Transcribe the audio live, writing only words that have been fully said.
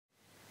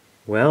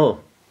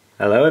Well,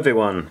 hello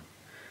everyone.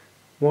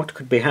 What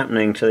could be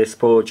happening to this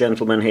poor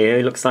gentleman here?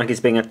 He looks like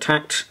he's being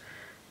attacked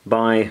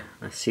by,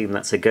 I assume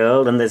that's a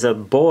girl, and there's a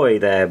boy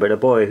there, but a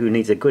boy who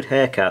needs a good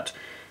haircut.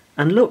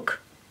 And look,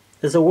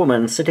 there's a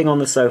woman sitting on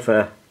the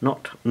sofa,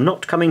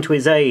 not coming to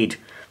his aid.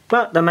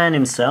 But the man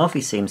himself,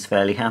 he seems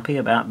fairly happy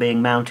about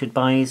being mounted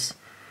by his,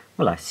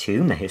 well, I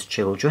assume they're his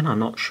children, I'm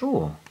not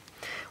sure.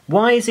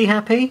 Why is he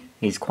happy?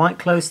 He's quite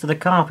close to the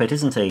carpet,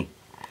 isn't he?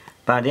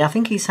 But I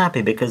think he's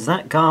happy because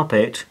that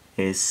carpet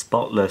is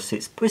spotless,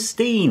 it's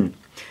pristine.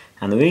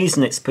 And the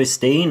reason it's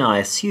pristine, I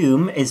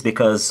assume, is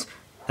because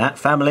that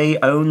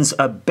family owns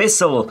a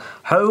Bissell,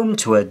 home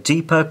to a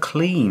deeper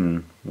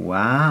clean.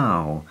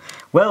 Wow.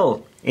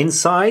 Well,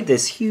 inside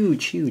this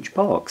huge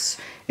box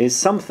is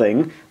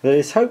something that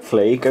is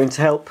hopefully going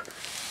to help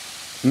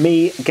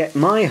me get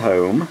my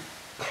home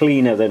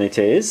cleaner than it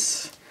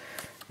is.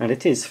 And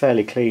it is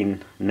fairly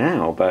clean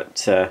now,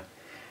 but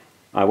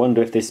I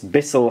wonder if this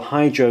Bissell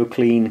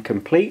Hydroclean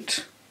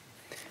Complete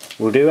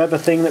will do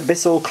everything that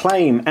Bissell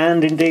claim,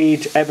 and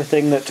indeed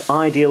everything that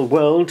Ideal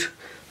World,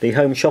 the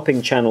home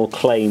shopping channel,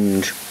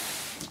 claimed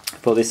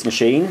for this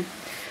machine.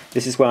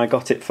 This is where I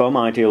got it from,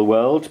 Ideal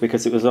World,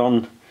 because it was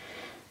on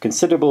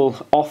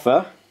considerable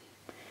offer.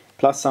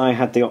 Plus I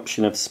had the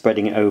option of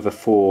spreading it over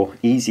 4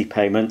 easy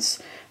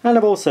payments, and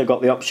I've also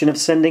got the option of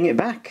sending it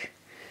back.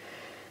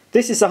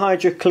 This is a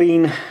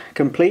Hydroclean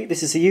Complete.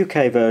 This is the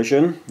UK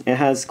version. It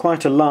has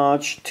quite a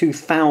large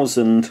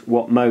 2000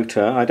 watt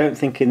motor. I don't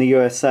think in the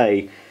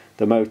USA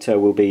the motor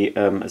will be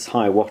as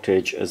high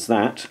wattage as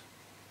that.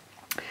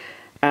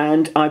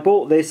 And I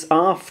bought this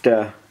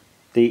after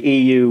the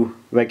EU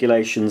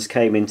regulations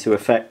came into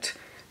effect,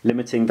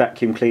 limiting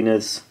vacuum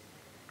cleaners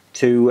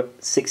to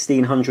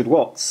 1600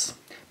 watts.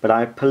 But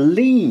I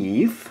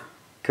believe,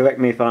 correct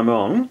me if I'm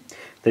wrong,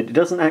 that it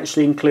doesn't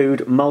actually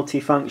include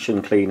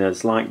multifunction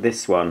cleaners like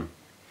this one.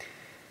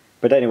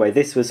 But anyway,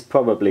 this was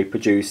probably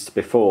produced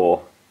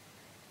before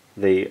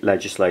the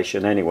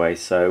legislation anyway,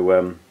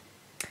 so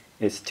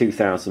it's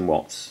 2000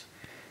 watts.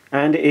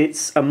 And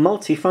it's a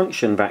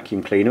multifunction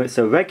vacuum cleaner. It's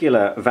a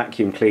regular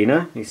vacuum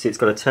cleaner. You see it's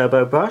got a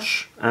turbo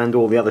brush and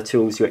all the other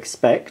tools you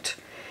expect.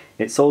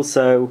 It's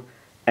also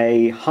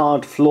a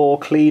hard floor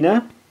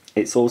cleaner.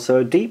 It's also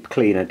a deep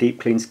cleaner. Deep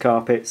cleans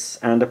carpets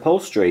and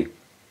upholstery.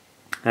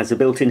 Has a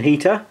built-in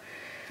heater.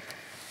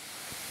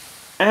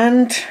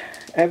 And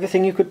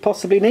everything you could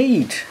possibly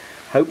need,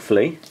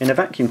 hopefully, in a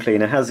vacuum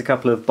cleaner. Has a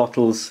couple of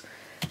bottles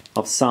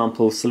of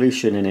sample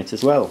solution in it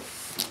as well.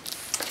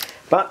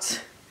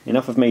 But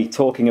enough of me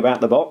talking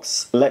about the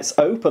box. Let's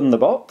open the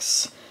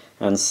box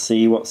and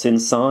see what's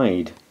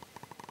inside.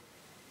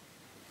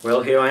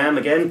 Well, here I am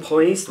again,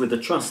 poised with the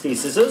trusty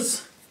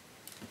scissors.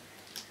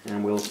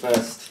 And we'll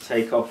first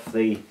take off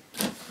the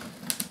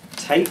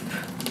tape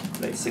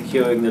that's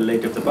securing the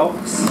lid of the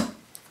box.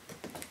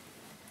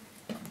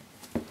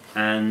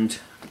 And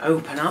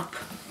open up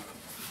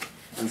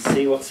and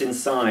see what's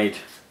inside.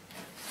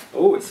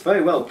 Oh, it's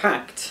very well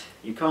packed.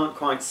 You can't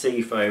quite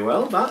see very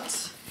well,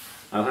 but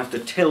I'll have to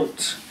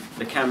tilt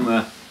the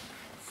camera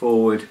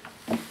forward,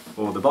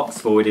 or the box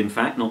forward in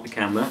fact, not the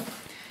camera.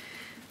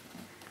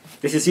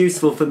 This is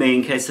useful for me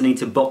in case I need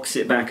to box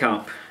it back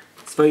up.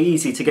 It's very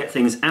easy to get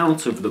things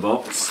out of the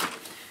box,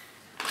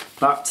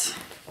 but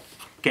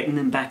getting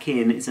them back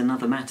in is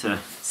another matter.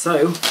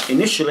 So,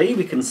 initially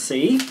we can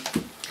see,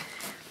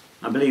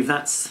 I believe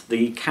that's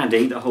the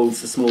caddy that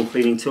holds the small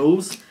cleaning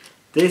tools.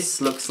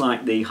 This looks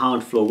like the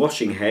hard floor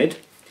washing head.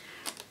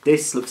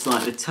 This looks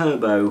like the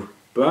turbo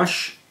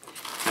brush.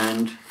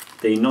 And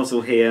the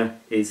nozzle here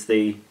is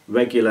the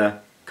regular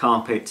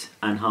carpet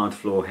and hard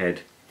floor head.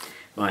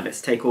 Right,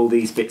 let's take all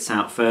these bits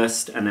out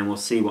first and then we'll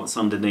see what's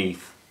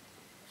underneath.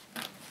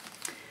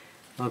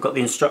 I've got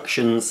the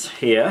instructions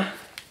here.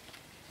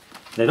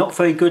 They're not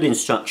very good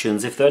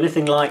instructions. If they're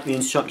anything like the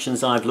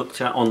instructions I've looked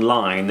at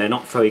online, they're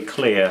not very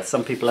clear.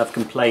 Some people have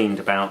complained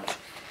about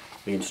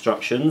the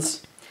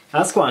instructions.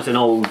 That's quite an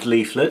old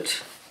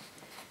leaflet.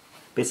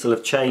 Bissell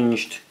have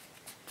changed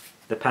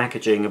the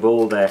packaging of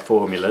all their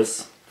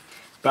formulas.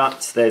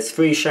 But there's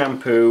free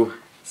shampoo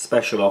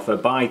special offer,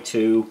 buy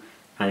 2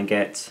 and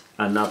get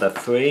another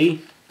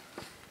free,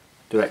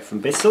 direct from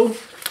Bissell.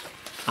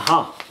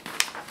 Aha!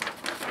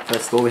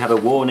 First of all we have a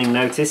warning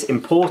notice.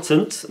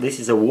 Important, this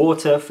is a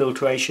water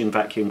filtration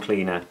vacuum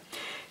cleaner.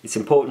 It's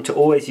important to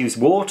always use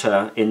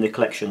water in the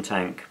collection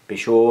tank. Be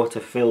sure to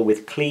fill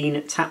with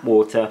clean tap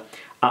water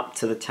up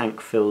to the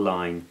tank fill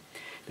line.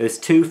 There's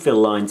 2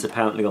 fill lines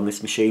apparently on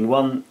this machine.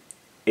 One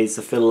is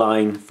the fill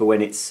line for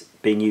when it's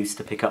being used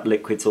to pick up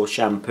liquids or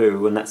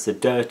shampoo, and that's the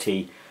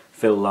dirty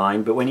fill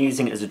line, but when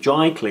using it as a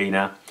dry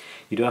cleaner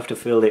you do have to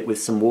fill it with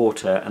some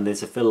water, and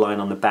there's a fill line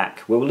on the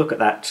back. We'll look at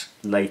that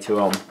later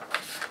on.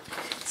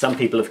 Some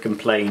people have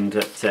complained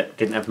that it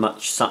didn't have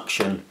much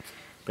suction,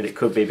 but it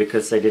could be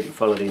because they didn't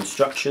follow the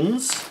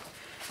instructions.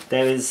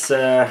 There is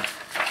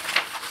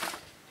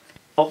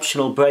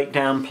optional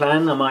breakdown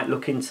plan. I might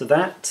look into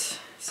that,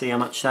 see how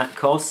much that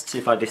costs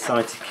if I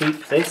decide to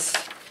keep this.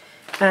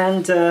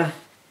 And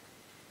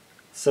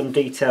some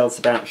details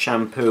about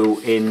shampoo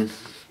in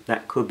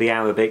That could be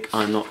Arabic,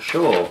 I'm not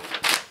sure.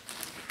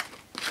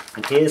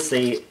 And here's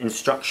the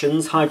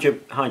instructions.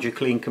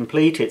 Hydroclean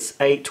Complete. It's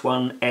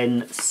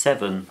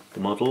 81N7, the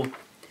model.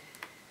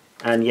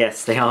 And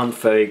yes, they aren't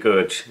very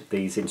good,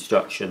 these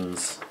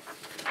instructions.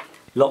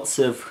 Lots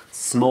of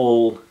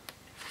small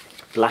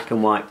black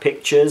and white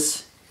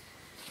pictures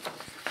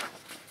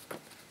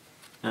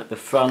at the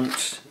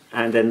front,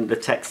 and then the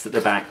text at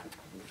the back.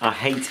 I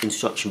hate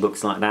instruction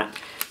books like that.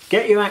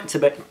 Get your act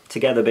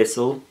together,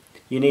 Bissell.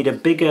 You need a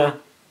bigger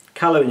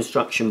colour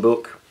instruction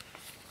book,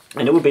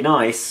 and it would be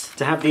nice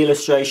to have the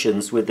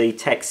illustrations with the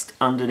text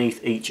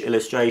underneath each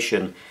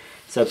illustration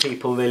so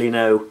people really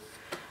know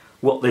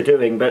what they're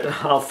doing, but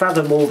I'll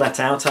fathom all that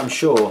out, I'm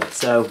sure.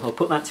 So I'll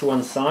put that to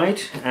one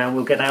side and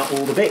we'll get out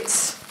all the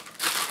bits.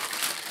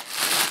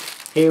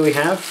 Here we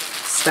have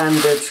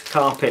standard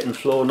carpet and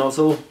floor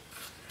nozzle.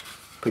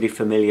 Pretty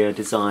familiar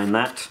design,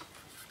 that.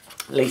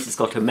 At least it's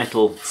got a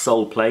metal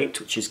sole plate,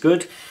 which is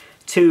good.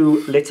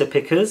 2 litter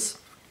pickers.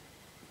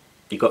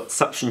 You've got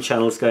suction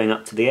channels going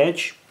up to the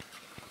edge,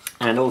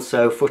 and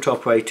also foot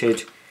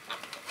operated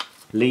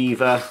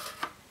lever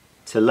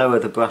to lower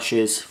the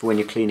brushes for when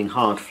you're cleaning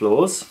hard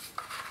floors.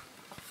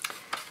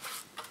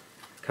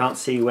 Can't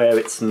see where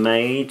it's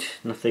made,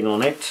 nothing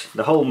on it.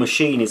 The whole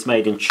machine is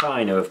made in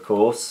China, of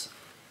course,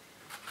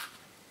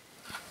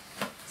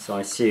 so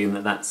I assume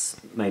that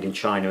that's made in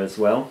China as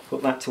well.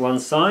 Put that to one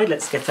side.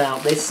 Let's get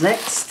out this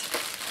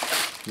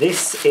next.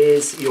 This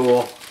is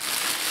your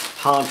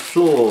hard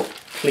floor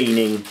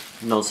cleaning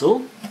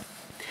nozzle.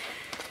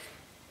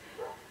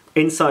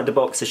 Inside the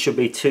box there should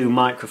be 2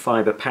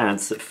 microfiber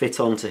pads that fit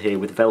onto here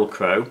with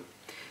Velcro.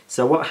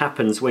 So what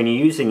happens when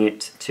you're using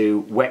it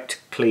to wet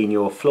clean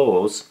your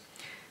floors,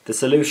 the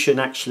solution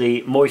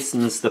actually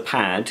moistens the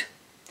pad,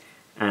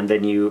 and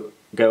then you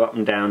go up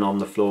and down on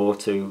the floor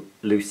to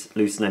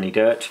loosen any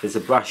dirt. There's a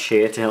brush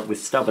here to help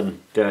with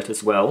stubborn dirt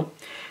as well.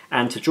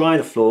 And to dry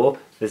the floor,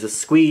 there's a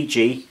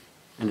squeegee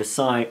and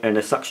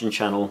a suction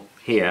channel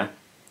here.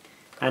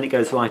 And it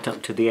goes right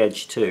up to the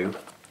edge too,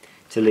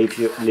 to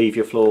leave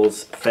your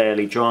floors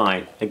fairly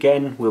dry.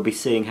 Again, we'll be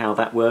seeing how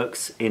that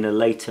works in a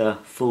later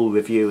full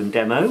review and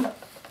demo.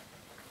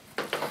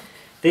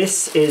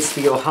 This is for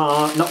your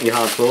not your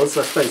hard floors,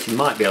 I suppose you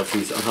might be able to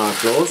use it on hard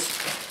floors.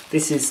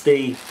 This is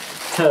the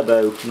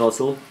turbo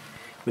nozzle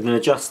with an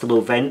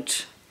adjustable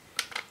vent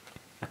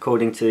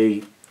according to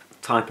the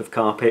type of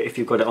carpet. If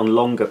you've got it on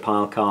longer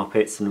pile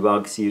carpets and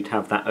rugs, you'd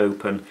have that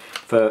open.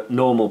 For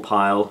normal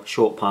pile,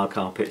 short pile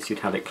carpets, you'd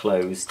have it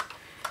closed.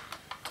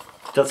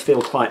 It does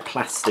feel quite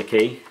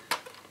plasticky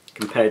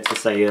compared to,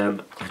 say,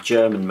 a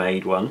German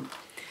made one.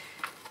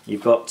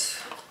 You've got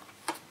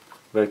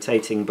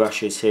rotating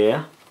brushes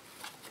here,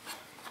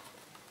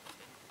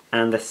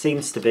 and there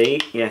seems to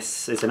be,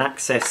 yes, there's an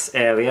access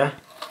area.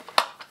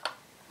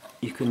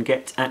 You can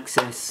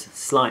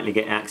slightly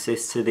get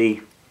access to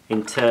the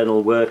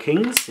internal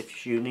workings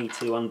if you need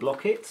to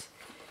unblock it.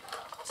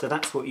 So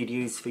that's what you'd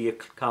use for your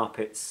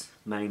carpets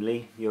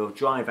mainly, your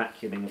dry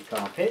vacuuming of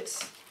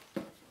carpets.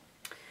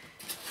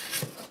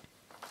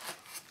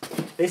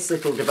 This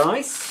little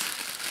device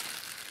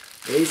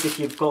is, if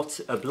you've got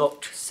a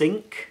blocked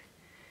sink,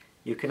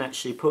 you can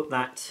actually put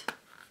that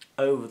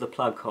over the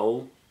plug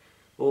hole.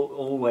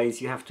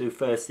 Always you have to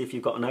first, if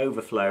you've got an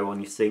overflow on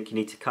your sink, you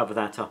need to cover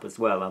that up as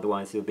well,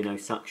 otherwise there'll be no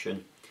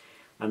suction.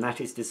 And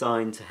that is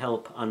designed to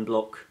help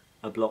unblock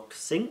a blocked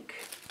sink.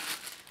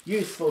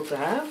 Useful to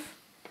have.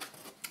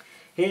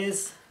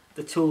 Here's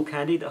the tool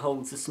caddy that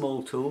holds the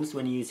small tools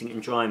when you're using it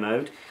in dry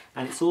mode,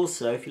 and it's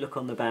also, if you look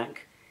on the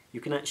back, you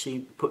can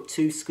actually put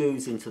 2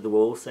 screws into the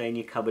wall, say in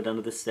your cupboard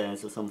under the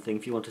stairs or something.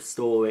 If you want to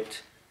store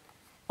it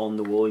on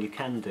the wall, you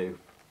can do.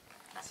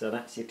 So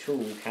that's your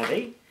tool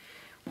caddy.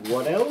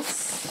 What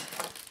else?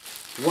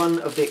 One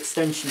of the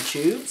extension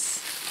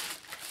tubes.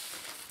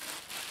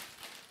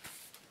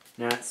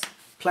 Now it's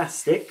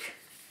plastic,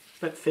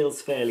 but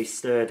feels fairly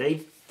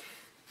sturdy.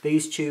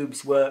 These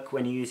tubes work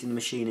when you're using the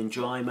machine in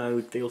dry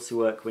mode. They also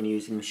work when you're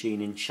using the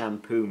machine in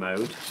shampoo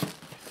mode,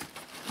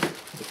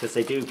 because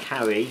they do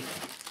carry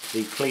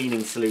the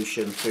cleaning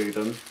solution through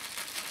them.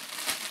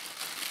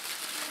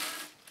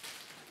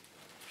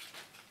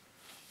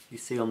 You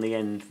see on the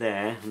end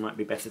there, it might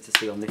be better to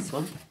see on this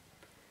one.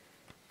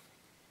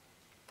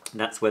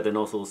 That's where the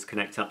nozzles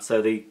connect up,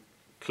 so the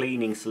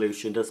cleaning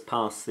solution does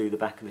pass through the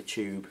back of the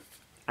tube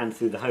and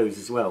through the hose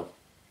as well.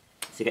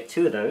 So you get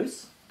 2 of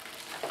those.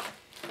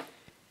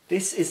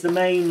 This is the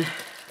main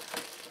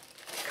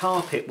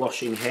carpet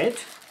washing head.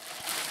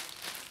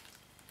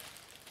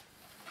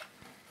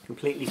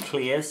 Completely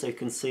clear, so you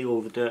can see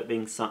all the dirt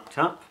being sucked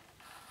up.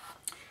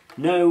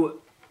 No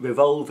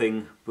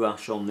revolving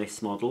brush on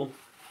this model.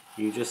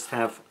 You just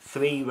have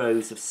 3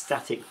 rows of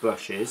static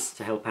brushes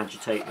to help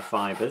agitate the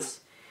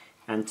fibres,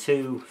 and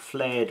 2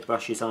 flared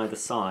brushes either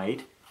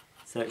side,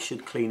 so it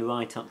should clean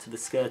right up to the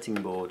skirting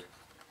board.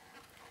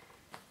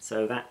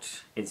 So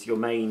that is your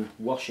main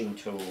washing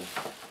tool.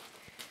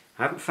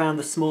 I haven't found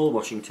the small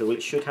washing tool.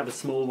 It should have a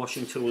small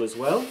washing tool as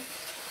well.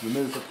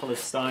 Remove the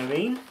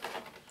polystyrene.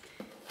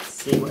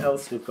 See what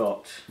else we've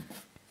got.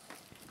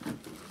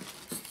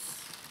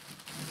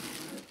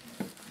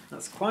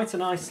 That's quite a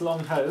nice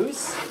long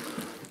hose.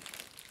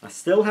 I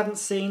still haven't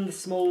seen the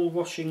small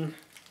washing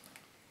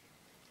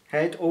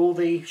head or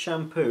the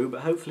shampoo,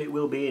 but hopefully it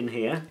will be in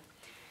here.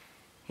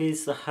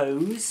 Here's the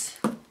hose,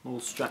 all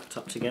strapped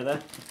up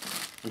together,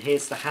 and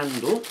here's the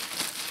handle.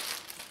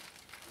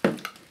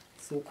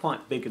 It's all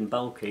quite big and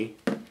bulky.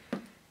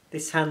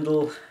 This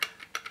handle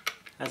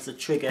has a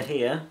trigger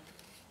here,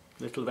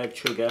 little red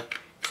trigger,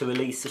 to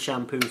release the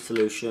shampoo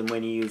solution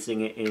when you're using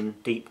it in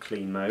deep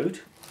clean mode.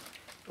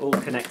 All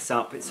connects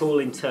up, it's all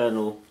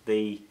internal,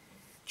 the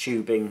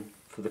tubing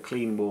for the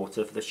clean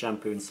water for the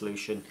shampoo and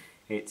solution.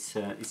 It's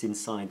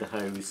inside the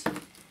hose.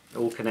 It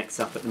all connects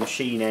up at the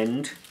machine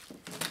end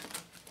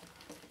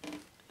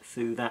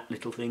through that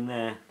little thing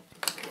there.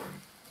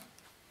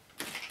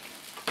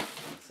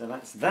 So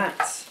that's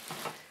that.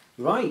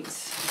 Right.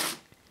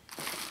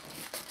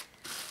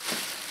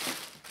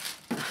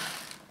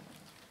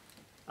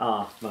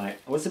 Right.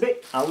 I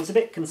was a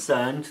bit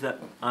concerned that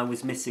I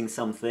was missing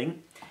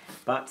something,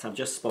 but I've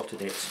just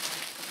spotted it.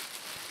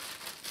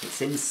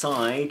 It's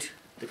inside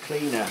the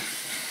cleaner.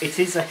 It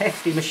is a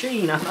hefty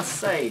machine, I must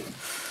say.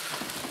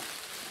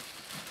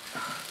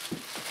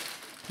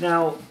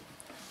 Now,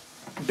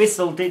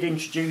 Bissell did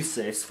introduce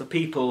this for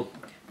people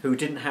who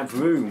didn't have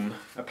room,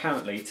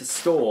 apparently, to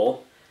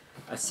store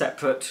a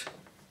separate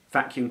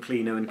vacuum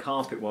cleaner and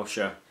carpet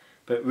washer.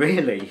 But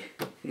really,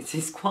 it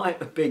is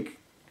quite a big,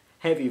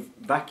 heavy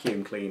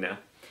vacuum cleaner.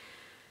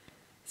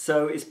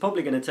 So it's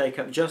probably going to take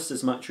up just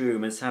as much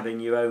room as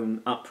having your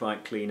own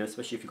upright cleaner,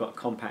 especially if you've got a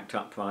compact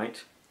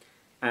upright,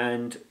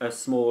 and a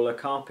smaller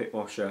carpet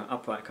washer,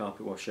 upright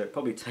carpet washer. It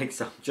probably takes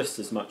up just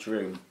as much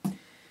room.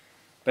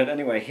 But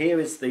anyway, here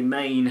is the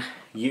main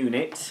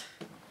unit,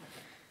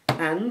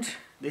 and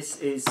this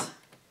is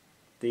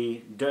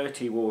the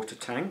dirty water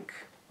tank.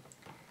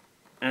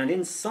 And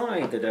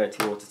inside the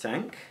dirty water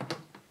tank,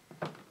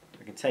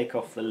 I can take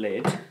off the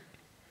lid,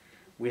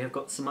 we have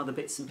got some other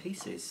bits and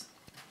pieces.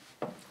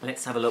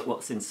 Let's have a look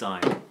what's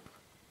inside.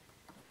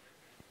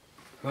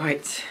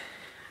 Right,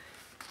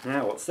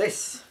 now what's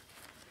this?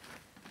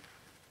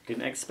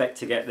 Didn't expect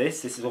to get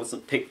this. This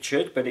wasn't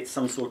pictured, but it's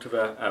some sort of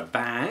a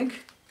bag.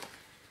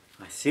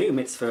 I assume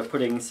it's for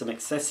putting some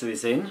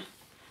accessories in.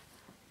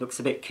 Looks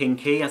a bit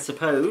kinky, I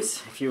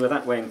suppose, if you were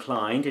that way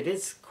inclined. It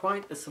is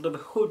quite a sort of a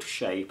hood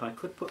shape. I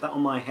could put that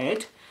on my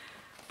head,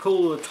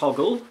 pull the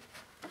toggle,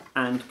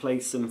 and play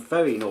some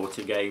very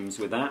naughty games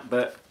with that,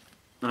 but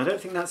I don't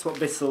think that's what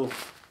Bissell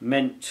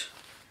meant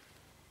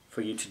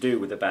for you to do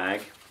with the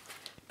bag.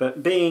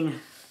 But being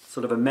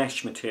sort of a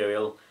mesh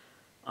material,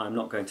 I'm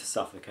not going to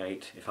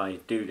suffocate if I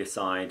do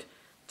decide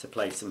to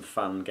play some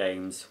fun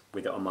games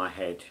with it on my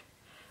head.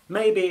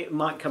 Maybe it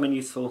might come in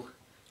useful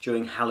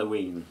during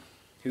Halloween,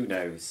 who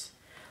knows.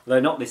 Although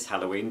not this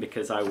Halloween,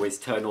 because I always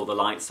turn all the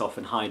lights off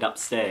and hide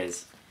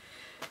upstairs.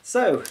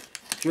 So,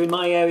 if you're in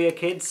my area,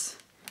 kids,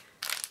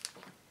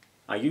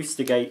 I used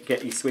to get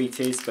these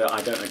sweeties, but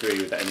I don't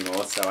agree with it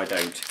anymore, so I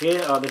don't.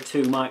 Here are the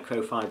two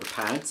microfiber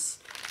pads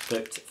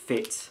that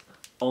fit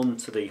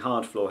onto the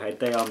hard floor head.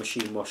 They are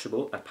machine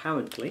washable,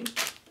 apparently.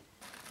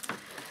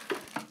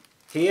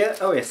 Here,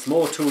 oh yes,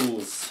 more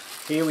tools.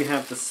 Here we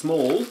have the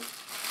small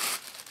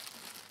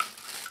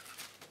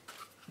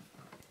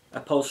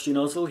upholstery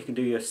nozzle. You can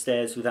do your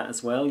stairs with that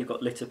as well. You've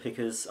got litter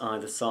pickers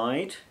either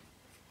side.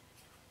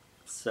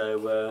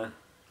 So,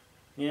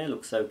 yeah,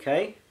 looks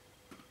okay.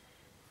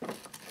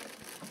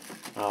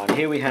 And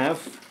here we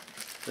have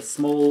the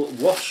small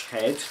wash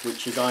head,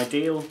 which is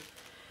ideal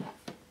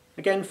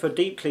again for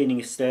deep cleaning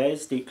your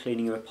stairs, deep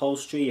cleaning your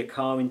upholstery, your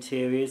car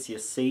interiors, your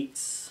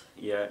seats,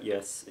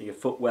 your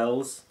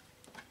footwells.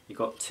 You've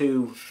got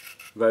two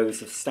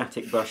rows of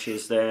static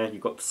brushes there.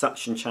 You've got the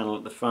suction channel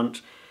at the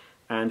front,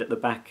 and at the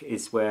back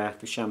is where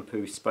the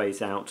shampoo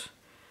sprays out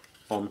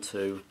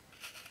onto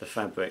the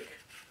fabric.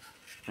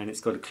 And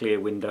it's got a clear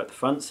window at the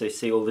front, so you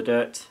see all the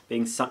dirt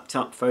being sucked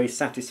up. Very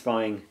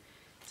satisfying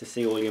to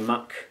see all your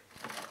muck.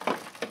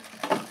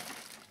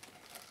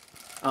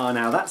 Ah,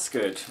 now that's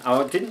good.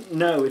 I didn't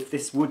know if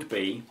this would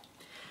be.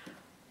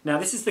 Now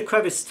this is the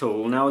crevice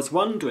tool. Now I was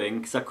wondering,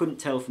 because I couldn't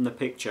tell from the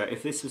picture,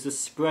 if this was a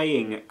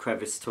spraying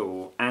crevice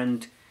tool,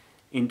 and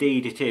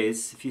indeed it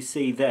is. If you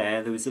see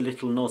there, there is a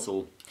little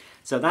nozzle.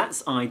 So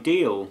that's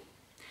ideal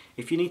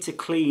if you need to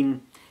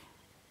clean,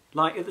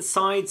 like at the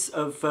sides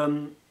of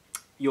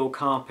your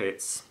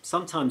carpets.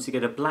 Sometimes you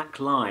get a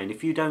black line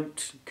if you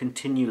don't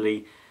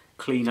continually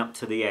clean up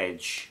to the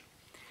edge.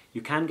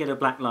 You can get a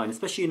black line,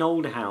 especially in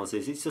older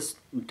houses. It's just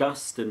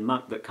dust and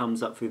muck that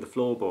comes up through the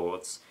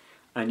floorboards,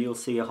 and you'll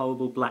see a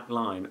horrible black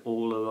line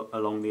all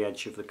along the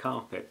edge of the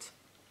carpet.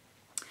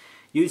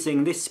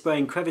 Using this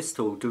spraying crevice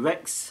tool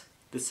directs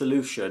the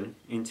solution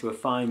into a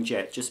fine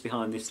jet just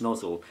behind this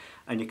nozzle,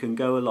 and you can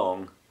go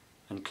along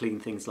and clean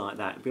things like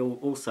that. It'll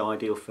be also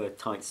ideal for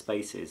tight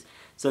spaces.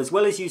 So as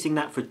well as using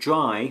that for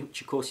dry,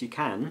 which of course you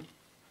can,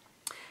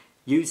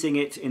 using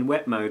it in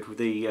wet mode with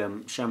the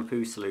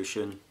shampoo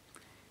solution,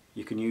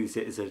 you can use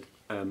it as a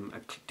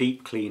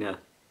deep cleaner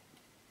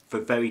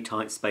for very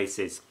tight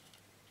spaces.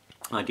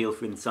 Ideal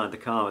for inside the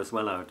car as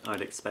well,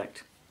 I'd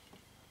expect.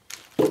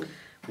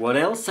 What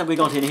else have we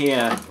got in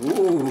here?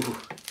 Ooh,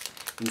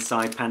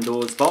 inside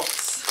Pandora's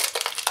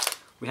box.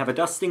 We have a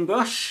dusting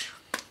brush.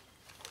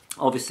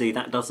 Obviously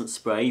that doesn't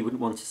spray, you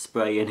wouldn't want to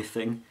spray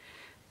anything.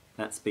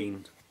 That's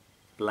been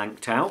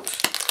blanked out.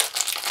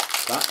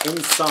 But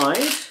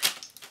inside,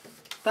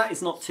 that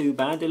is not too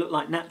bad. They look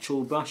like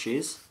natural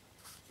brushes.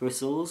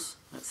 Bristles,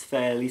 that's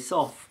fairly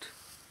soft.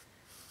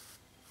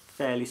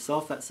 Fairly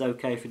soft, that's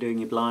okay for doing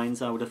your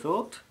blinds, I would have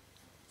thought.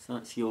 So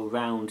that's your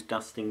round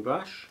dusting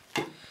brush.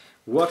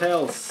 What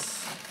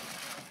else?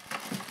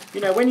 You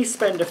know, when you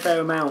spend a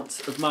fair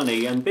amount of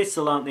money, and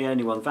Bissell aren't the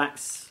only one,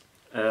 Vax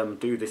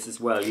do this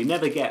as well, you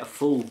never get a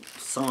full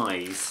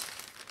size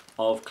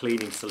of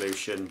cleaning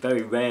solution.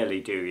 Very rarely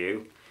do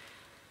you.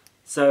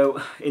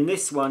 So in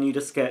this one you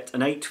just get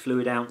an 8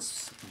 fluid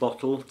ounce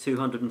bottle,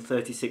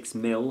 236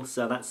 ml,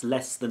 so that's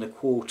less than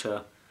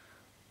 1/4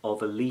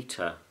 of a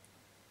litre.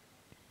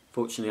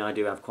 Fortunately I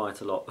do have quite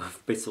a lot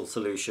of Bissell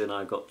solution.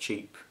 I got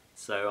cheap,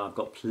 so I've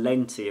got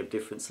plenty of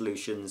different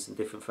solutions and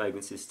different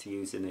fragrances to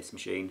use in this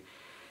machine.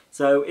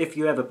 So if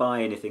you ever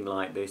buy anything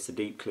like this, a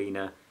deep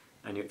cleaner,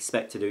 and you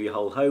expect to do your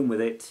whole home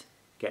with it,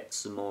 get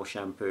some more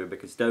shampoo,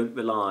 because don't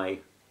rely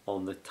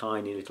on the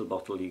tiny little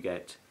bottle you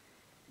get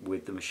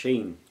with the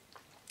machine.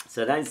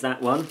 So that is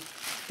that one.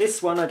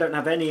 This one I don't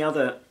have any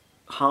other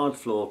hard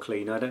floor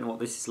cleaner. I don't know what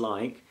this is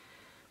like,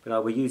 but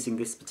I'll be using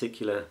this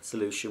particular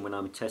solution when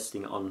I'm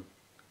testing it on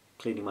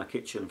cleaning my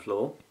kitchen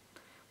floor,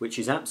 which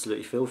is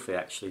absolutely filthy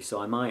actually,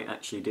 so I might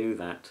actually do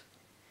that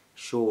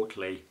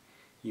shortly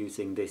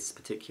using this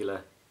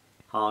particular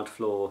hard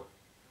floor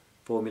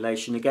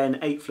formulation. Again,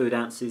 8 fluid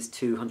ounces,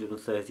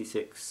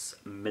 236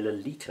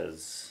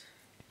 millilitres.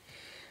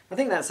 I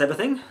think that's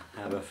everything.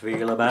 Have a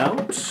feel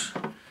about.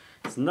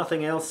 There's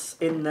nothing else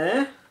in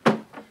there.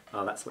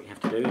 Oh, that's what you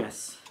have to do,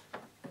 yes.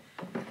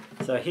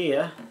 So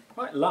here,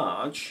 quite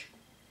large,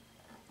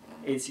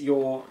 is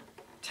your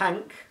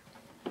tank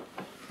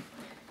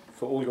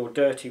for all your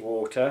dirty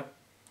water.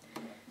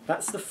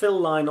 That's the fill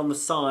line on the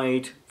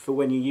side for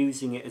when you're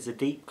using it as a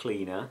deep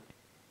cleaner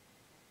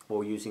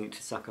or using it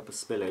to suck up a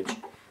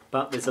spillage.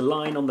 But there's a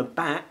line on the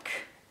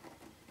back,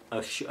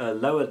 a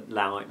lower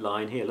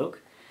line here,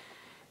 look.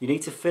 You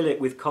need to fill it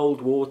with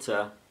cold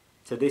water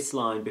to this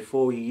line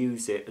before you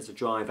use it as a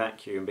dry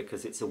vacuum,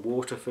 because it's a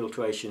water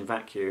filtration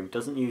vacuum. It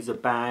doesn't use a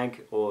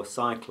bag or a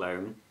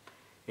cyclone.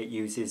 It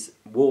uses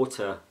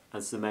water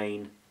as the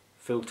main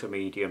filter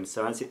medium.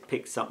 So as it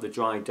picks up the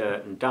dry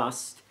dirt and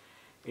dust,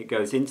 it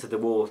goes into the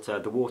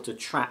water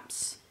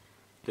traps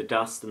the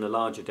dust and the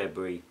larger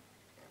debris.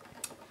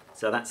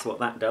 So that's what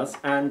that does.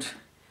 And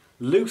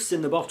loose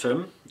in the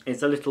bottom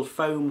is a little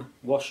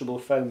washable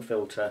foam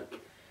filter.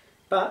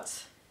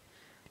 But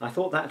I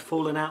thought that had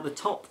fallen out the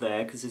top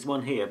there because there's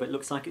one here, but it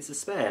looks like it's a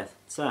spare.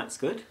 So that's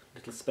good,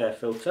 little spare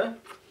filter.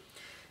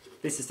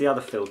 This is the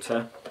other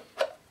filter.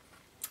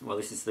 Well,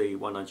 this is the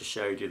one I just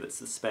showed you that's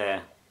the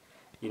spare.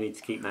 You need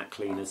to keep that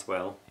clean as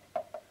well.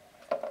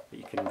 But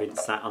you can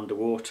rinse that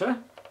underwater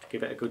to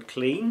give it a good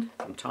clean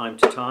from time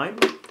to time.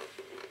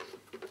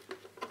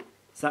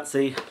 So that's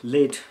the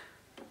lid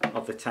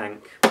of the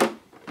tank.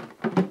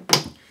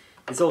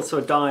 There's also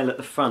a dial at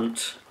the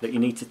front that you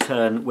need to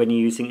turn when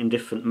you're using it in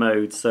different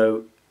modes.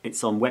 So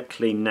it's on wet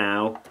clean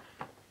now,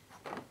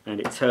 and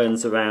it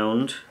turns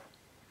around.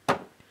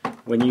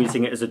 When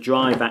using it as a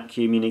dry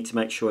vacuum, you need to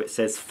make sure it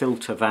says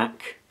filter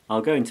vac.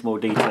 I'll go into more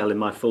detail in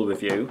my full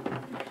review.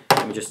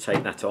 Let me just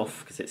take that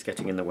off because it's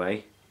getting in the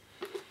way.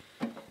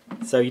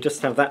 So you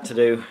just have that to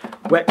do.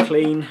 Wet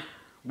clean,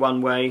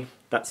 one way,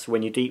 that's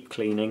when you're deep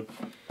cleaning.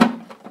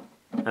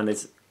 And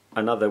there's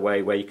another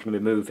way where you can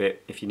remove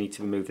it if you need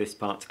to remove this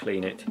part to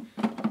clean it.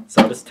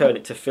 So I'll just turn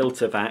it to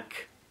filter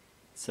vac,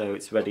 so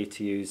it's ready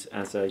to use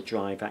as a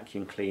dry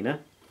vacuum cleaner.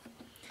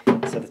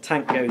 So the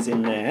tank goes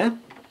in there.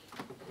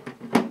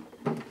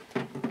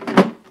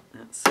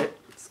 That's it.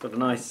 It's got a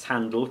nice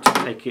handle to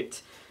take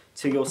it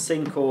to your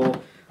sink, or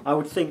I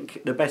would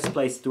think the best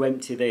place to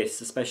empty this,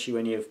 especially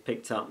when you've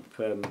picked up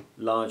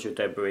larger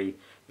debris,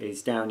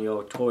 is down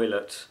your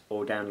toilet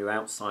or down your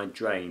outside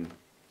drain,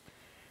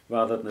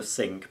 rather than a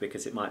sink,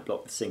 because it might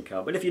block the sink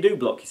up. But if you do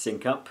block your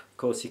sink up, of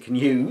course you can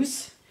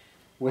use,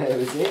 where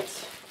is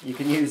it? You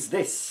can use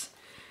this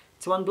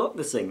to unblock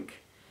the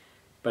sink.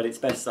 But it's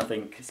best, I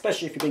think,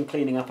 especially if you've been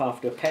cleaning up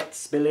after a pet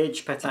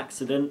spillage, pet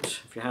accident,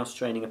 if you're house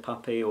training a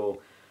puppy or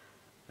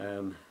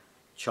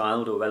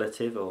child or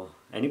relative or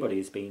anybody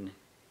who's been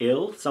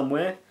ill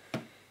somewhere,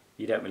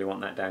 you don't really want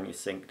that down your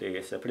sink, do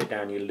you? So put it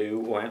down your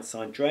loo or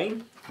outside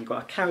drain. You've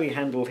got a carry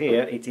handle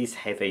here. It is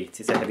heavy. It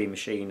is a heavy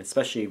machine,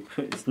 especially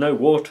there's no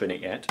water in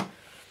it yet.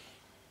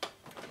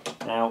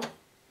 Now,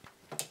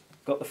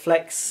 got the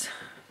flex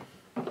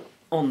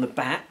on the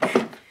back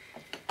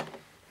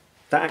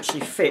that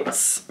actually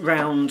fits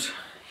round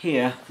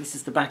here. This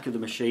is the back of the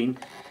machine,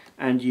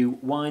 and you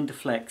wind the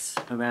flex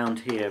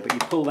around here, but you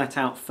pull that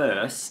out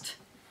first.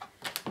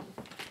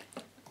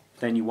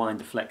 Then you wind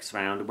the flex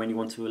round, and when you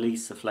want to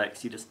release the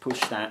flex, you just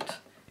push that,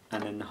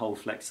 and then the whole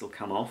flex will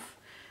come off.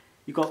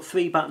 You've got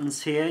 3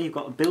 buttons here. You've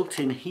got a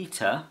built-in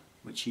heater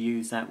which you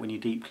use that when you're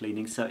deep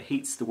cleaning, so it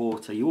heats the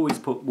water. You always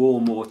put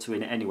warm water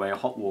in it anyway, or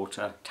hot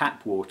water,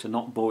 tap water,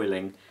 not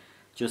boiling,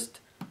 just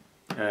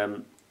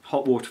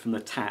hot water from the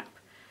tap.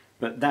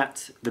 But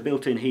the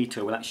built-in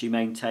heater will actually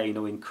maintain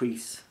or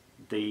increase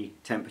the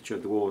temperature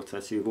of the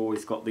water, so you've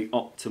always got the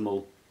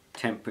optimal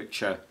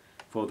temperature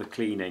for the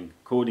cleaning,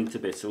 according to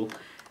Bissell.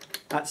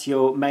 That's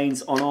your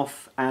mains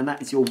on-off, and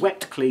that is your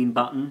wet clean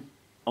button.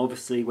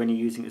 Obviously when you're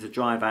using it as a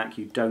dry vac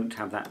you don't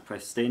have that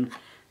pressed in.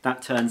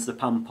 That turns the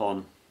pump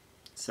on,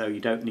 so you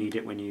don't need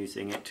it when you're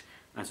using it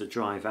as a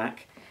dry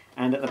vac.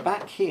 And at the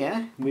back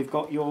here we've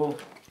got your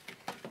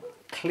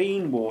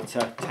clean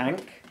water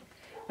tank,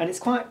 and it's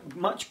quite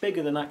much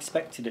bigger than I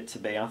expected it to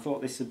be. I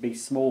thought this would be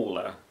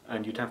smaller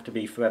and you'd have to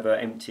be forever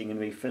emptying and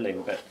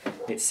refilling, but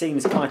it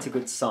seems quite a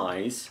good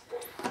size.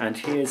 And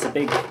here's a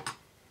big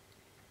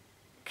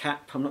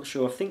cap, I'm not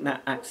sure, I think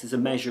that acts as a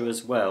measure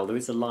as well. There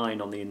is a line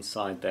on the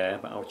inside there,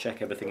 but I'll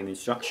check everything in the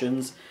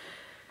instructions.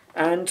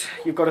 And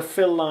you've got a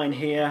fill line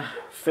here,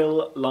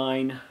 fill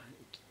line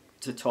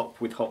to top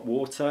with hot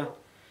water,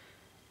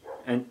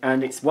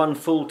 and it's one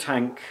full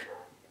tank.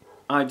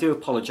 I do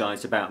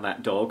apologise about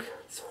that dog.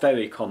 It's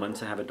very common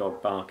to have a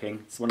dog barking.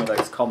 It's one of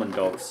those common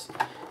dogs,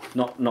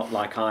 not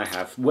like I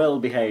have. Well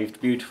behaved,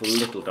 beautiful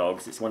little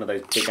dogs. It's one of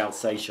those big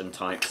Alsatian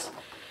types.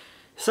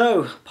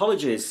 So,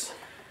 apologies.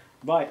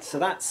 Right, so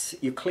that's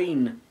your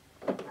clean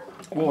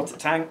water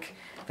tank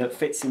that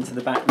fits into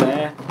the back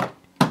there.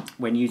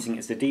 When using it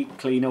as a deep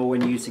cleaner, or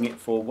when using it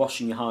for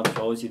washing your hard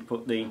floors, you'd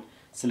put the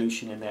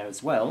solution in there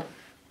as well.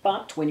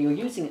 But when you're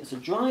using it as a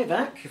dry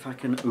vac, if I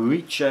can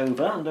reach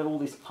over under all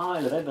this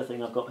pile of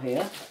everything I've got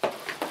here,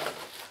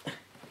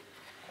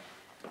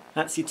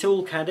 that's your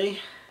tool caddy,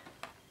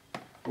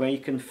 where you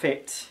can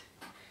fit,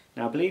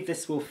 now I believe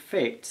this will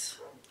fit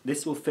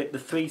the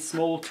 3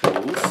 small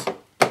tools,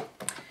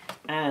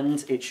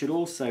 and it should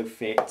also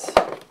fit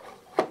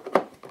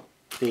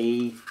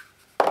the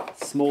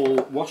small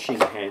washing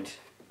head.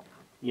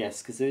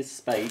 Yes, because there is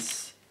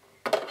space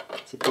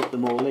to put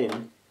them all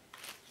in.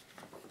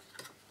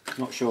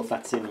 Not sure if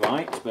that's in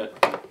right,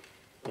 but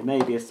there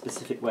may be a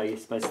specific way you're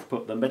supposed to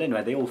put them. But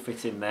anyway, they all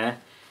fit in there.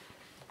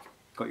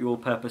 Got your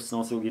all-purpose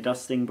nozzle, your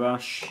dusting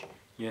brush,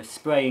 your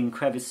spraying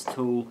crevice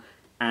tool,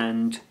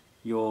 and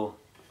your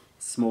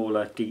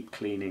smaller deep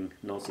cleaning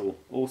nozzle,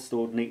 all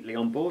stored neatly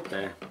on board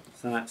there.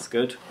 So that's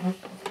good.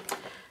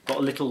 Got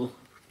a little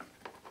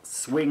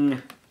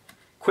swing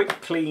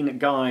quick clean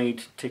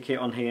guide ticket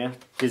on here,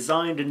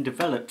 designed and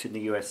developed in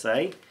the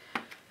USA.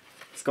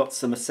 It's got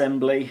some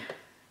assembly,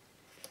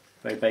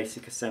 very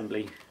basic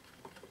assembly,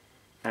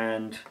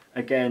 and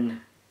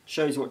again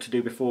shows what to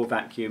do before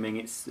vacuuming.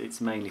 It's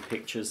mainly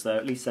pictures though,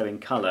 at least they're in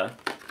colour,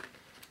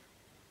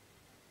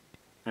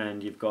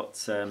 and you've got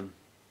some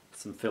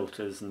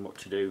filters and what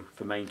to do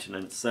for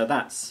maintenance. So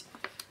that's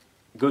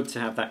good to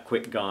have that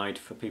quick guide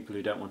for people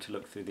who don't want to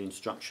look through the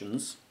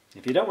instructions.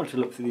 If you don't want to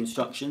look through the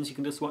instructions, you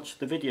can just watch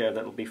the video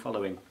that will be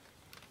following,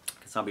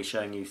 because I'll be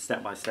showing you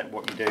step by step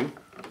what you do.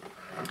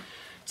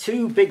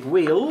 2 big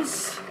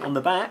wheels on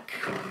the back,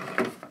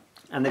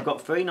 and they've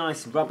got very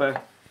nice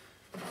rubber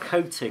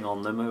coating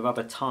on them, a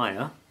rubber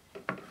tyre,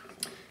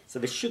 so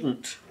this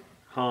shouldn't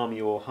harm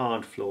your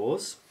hard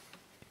floors.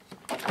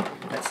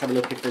 Let's have a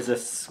look if there's a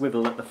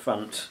swivel at the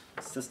front.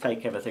 Let's just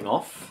take everything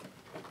off.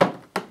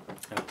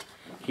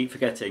 Keep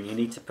forgetting, you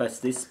need to press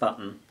this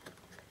button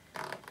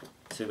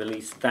to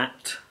release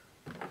that,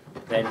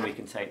 then we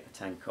can take the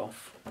tank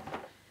off.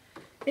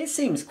 It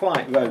seems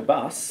quite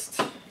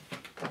robust.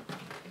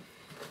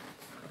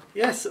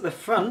 Yes, at the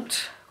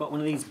front, got one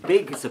of these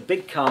big, it's a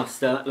big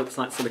caster, that looks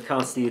like sort of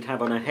caster you'd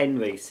have on a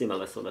Henry,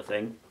 similar sort of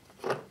thing.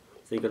 So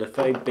you've got a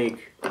very big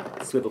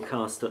swivel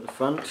caster at the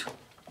front.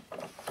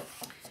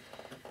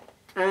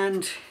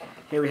 And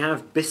here we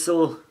have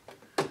Bissell,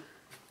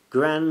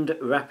 Grand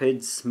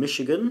Rapids,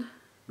 Michigan,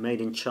 made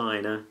in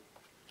China.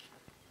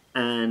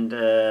 And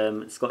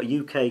it's got a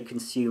UK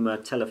consumer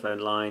telephone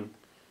line,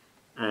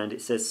 and it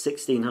says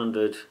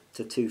 1600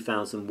 to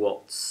 2000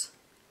 watts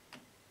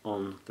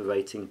on the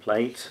rating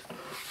plate.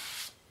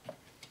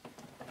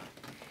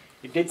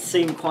 It did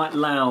seem quite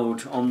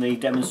loud on the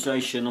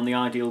demonstration, on the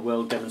Ideal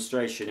World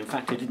demonstration. In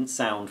fact, it didn't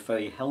sound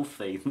very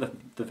healthy,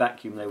 the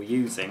vacuum they were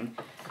using.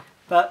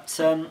 But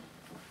I'm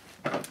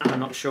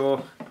not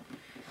sure.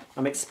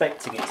 I'm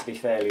expecting it to be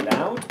fairly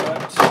loud,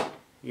 but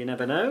you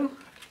never know.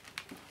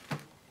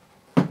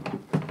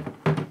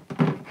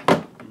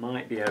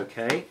 Might be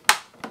okay.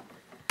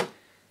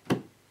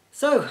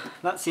 So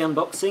that's the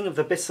unboxing of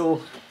the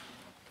Bissell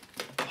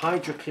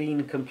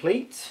Hydroclean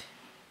Complete.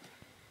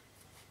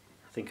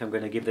 I think I'm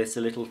going to give this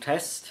a little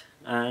test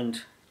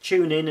and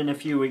tune in a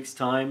few weeks'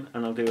 time,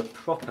 and I'll do a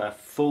proper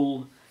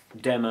full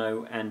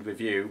demo and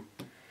review,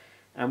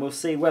 and we'll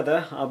see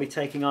whether I'll be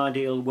taking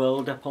Ideal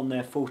World up on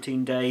their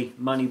 14-day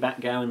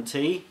money-back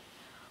guarantee,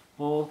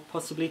 or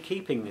possibly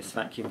keeping this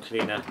vacuum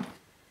cleaner.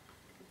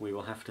 We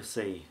will have to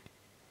see.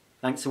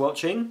 Thanks for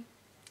watching.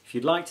 If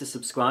you'd like to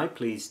subscribe,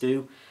 please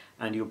do,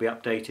 and you'll be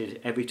updated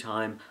every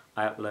time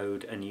I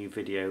upload a new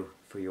video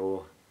for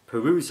your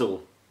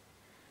perusal.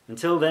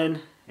 Until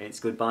then, It's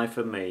goodbye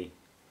from me.